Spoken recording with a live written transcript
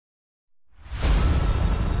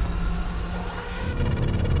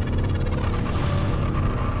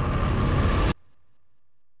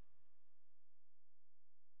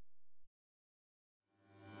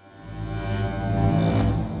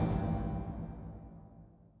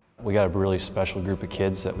We got a really special group of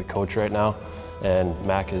kids that we coach right now, and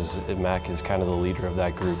Mac is kind of the leader of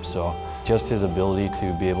that group. So just his ability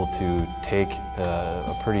to be able to take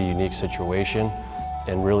a pretty unique situation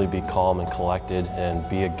and really be calm and collected and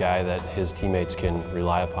be a guy that his teammates can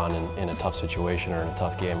rely upon in a tough situation or in a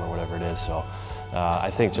tough game or whatever it is. So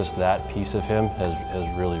I think just that piece of him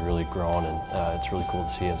has really grown, and it's really cool to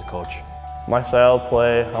see as a coach. My style of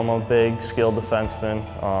play, I'm a big, skilled defenseman.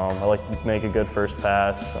 I like to make a good first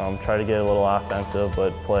pass, try to get a little offensive,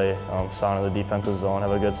 but play sound in the defensive zone, have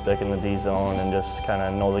a good stick in the D zone, and just kind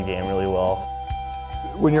of know the game really well.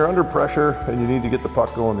 When you're under pressure and you need to get the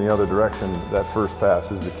puck going the other direction, that first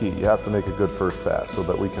pass is the key. You have to make a good first pass so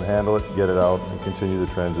that we can handle it, get it out, and continue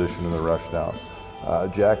the transition and the rush down.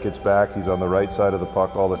 Jack gets back, he's on the right side of the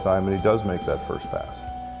puck all the time, and he does make that first pass.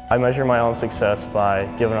 I measure my own success by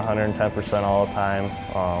giving 110% all the time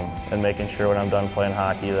and making sure when I'm done playing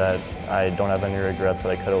hockey that I don't have any regrets, that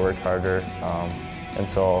I could have worked harder. And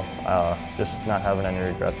so just not having any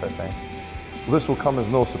regrets, I think. Well, this will come as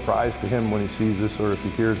no surprise to him when he sees this or if he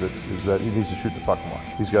hears it, is that he needs to shoot the puck more.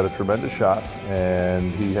 He's got a tremendous shot,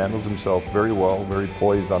 and he handles himself very well, very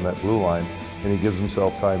poised on that blue line, and he gives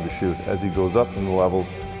himself time to shoot. As he goes up in the levels,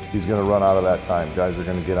 he's going to run out of that time. Guys are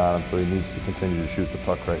going to get on him, so he needs to continue to shoot the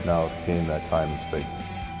puck right now to gain that time and space.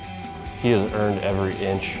 He has earned every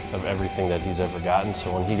inch of everything that he's ever gotten,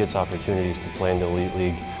 so when he gets opportunities to play in the elite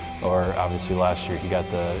league, or obviously last year he got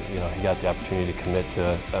the opportunity to commit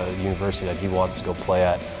to a university that he wants to go play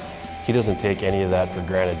at, he doesn't take any of that for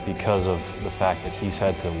granted because of the fact that he's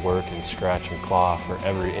had to work and scratch and claw for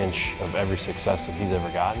every inch of every success that he's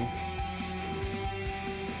ever gotten.